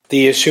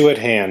The Issue at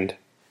Hand,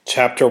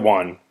 Chapter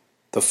 1,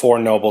 The Four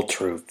Noble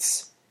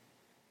Truths.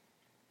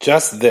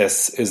 Just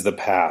this is the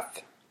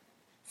path.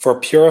 For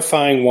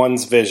purifying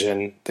one's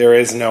vision, there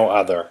is no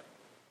other.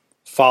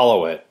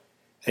 Follow it,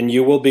 and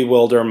you will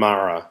bewilder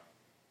Mara.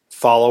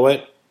 Follow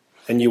it,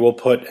 and you will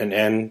put an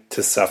end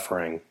to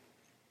suffering.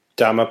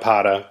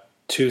 Dhammapada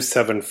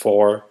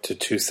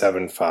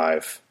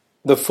 274-275.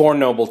 The Four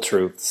Noble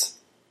Truths.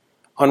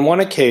 On one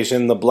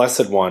occasion, the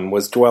Blessed One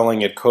was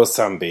dwelling at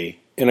Kosambi,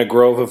 in a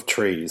grove of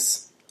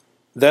trees.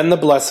 Then the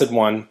Blessed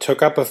One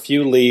took up a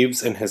few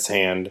leaves in his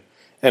hand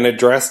and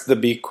addressed the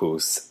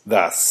bhikkhus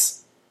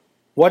thus: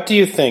 "What do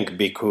you think,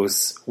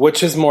 bhikkhus,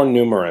 which is more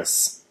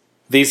numerous,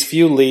 these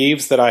few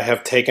leaves that I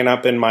have taken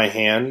up in my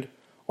hand,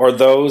 or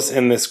those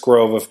in this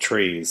grove of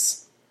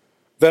trees?"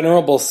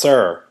 "Venerable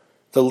Sir,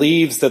 the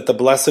leaves that the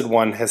Blessed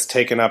One has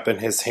taken up in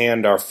his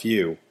hand are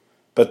few,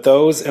 but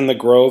those in the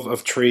grove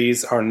of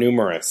trees are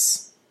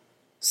numerous."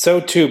 "So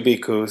too,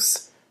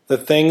 bhikkhus, the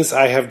things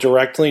I have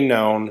directly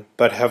known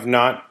but have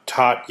not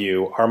taught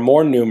you are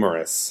more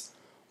numerous,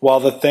 while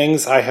the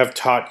things I have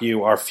taught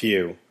you are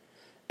few.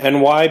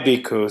 And why,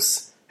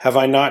 bhikkhus, have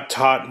I not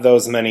taught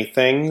those many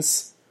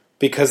things?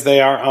 Because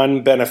they are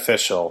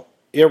unbeneficial,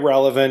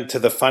 irrelevant to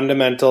the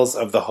fundamentals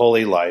of the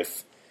holy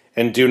life,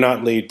 and do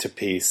not lead to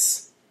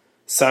peace."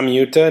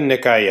 Samyutta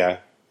Nikaya,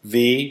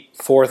 v.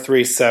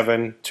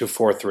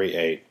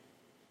 437-438.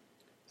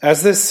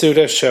 As this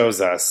sutta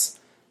shows us,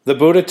 the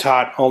Buddha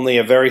taught only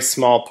a very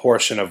small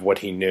portion of what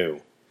he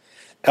knew.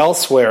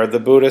 Elsewhere, the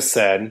Buddha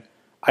said,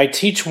 "I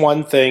teach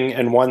one thing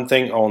and one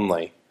thing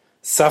only,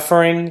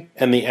 suffering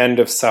and the end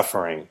of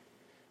suffering."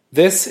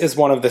 This is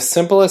one of the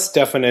simplest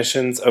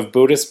definitions of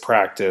Buddhist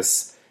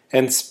practice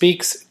and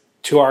speaks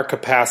to our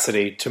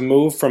capacity to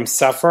move from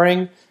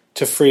suffering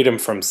to freedom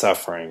from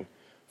suffering.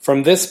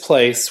 From this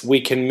place,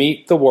 we can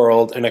meet the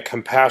world in a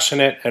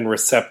compassionate and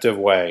receptive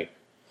way.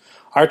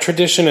 Our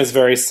tradition is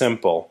very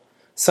simple.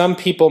 Some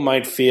people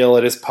might feel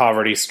it is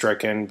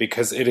poverty-stricken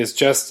because it is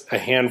just a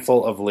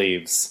handful of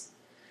leaves.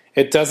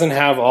 It doesn't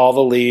have all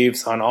the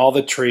leaves on all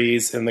the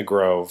trees in the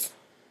grove.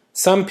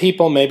 Some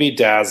people may be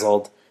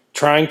dazzled,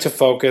 trying to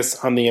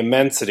focus on the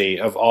immensity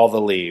of all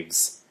the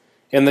leaves.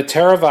 In the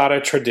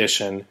Theravada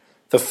tradition,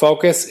 the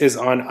focus is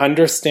on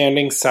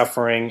understanding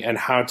suffering and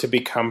how to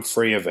become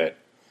free of it,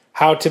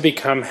 how to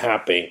become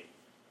happy.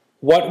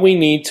 What we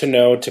need to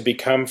know to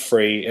become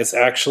free is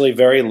actually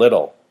very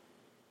little.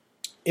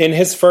 In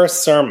his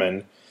first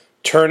sermon,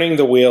 Turning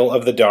the Wheel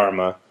of the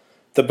Dharma,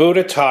 the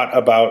Buddha taught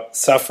about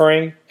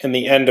suffering and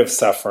the end of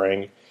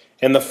suffering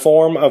in the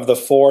form of the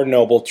Four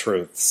Noble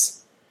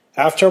Truths.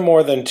 After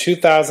more than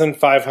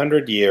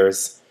 2,500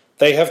 years,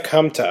 they have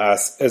come to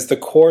us as the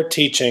core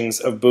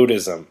teachings of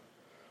Buddhism.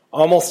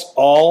 Almost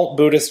all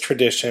Buddhist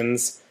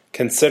traditions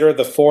consider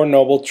the Four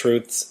Noble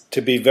Truths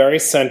to be very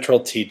central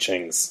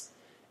teachings.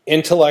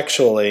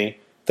 Intellectually,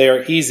 they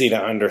are easy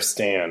to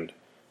understand.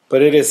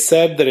 But it is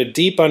said that a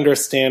deep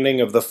understanding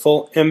of the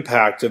full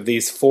impact of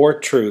these four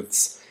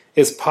truths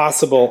is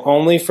possible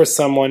only for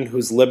someone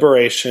whose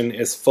liberation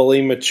is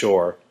fully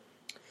mature.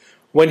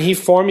 When he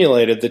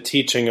formulated the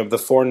teaching of the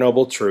Four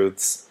Noble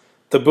Truths,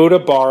 the Buddha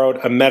borrowed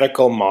a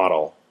medical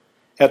model.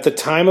 At the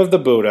time of the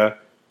Buddha,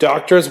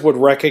 doctors would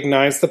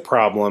recognize the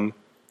problem,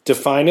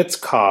 define its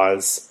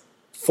cause,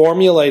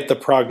 formulate the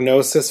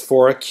prognosis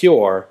for a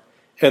cure,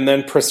 and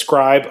then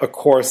prescribe a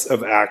course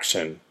of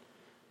action.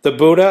 The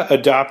Buddha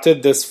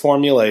adopted this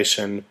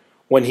formulation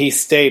when he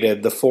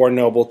stated the Four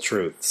Noble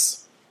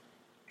Truths.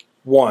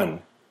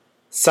 1.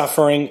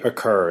 Suffering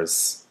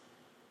occurs.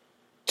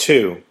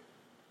 2.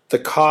 The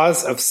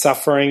cause of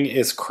suffering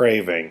is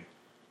craving.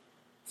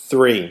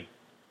 3.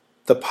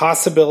 The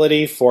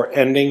possibility for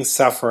ending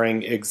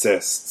suffering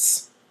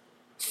exists.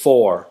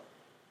 4.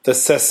 The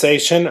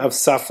cessation of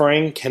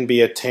suffering can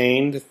be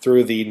attained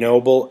through the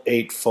Noble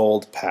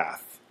Eightfold Path.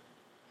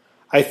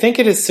 I think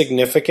it is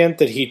significant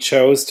that he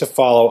chose to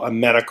follow a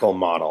medical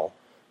model,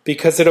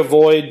 because it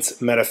avoids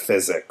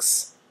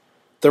metaphysics.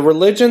 The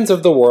religions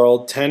of the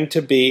world tend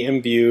to be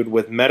imbued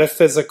with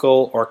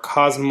metaphysical or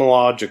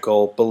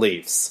cosmological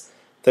beliefs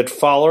that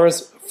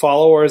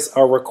followers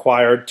are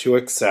required to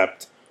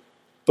accept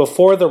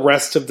before the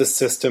rest of the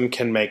system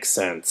can make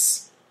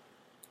sense.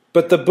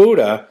 But the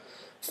Buddha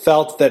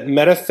felt that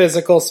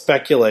metaphysical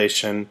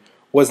speculation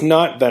was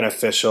not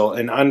beneficial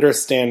in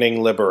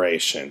understanding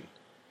liberation,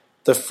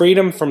 the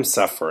freedom from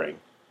suffering.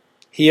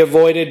 He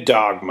avoided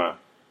dogma.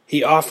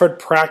 He offered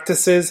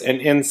practices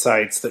and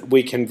insights that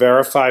we can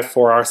verify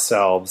for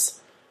ourselves,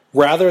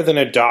 rather than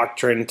a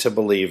doctrine to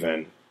believe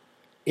in.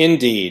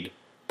 Indeed,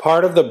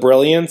 part of the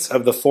brilliance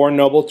of the Four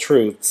Noble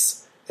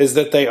Truths is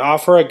that they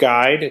offer a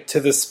guide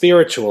to the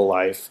spiritual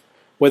life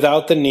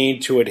without the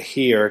need to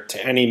adhere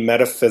to any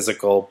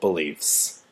metaphysical beliefs.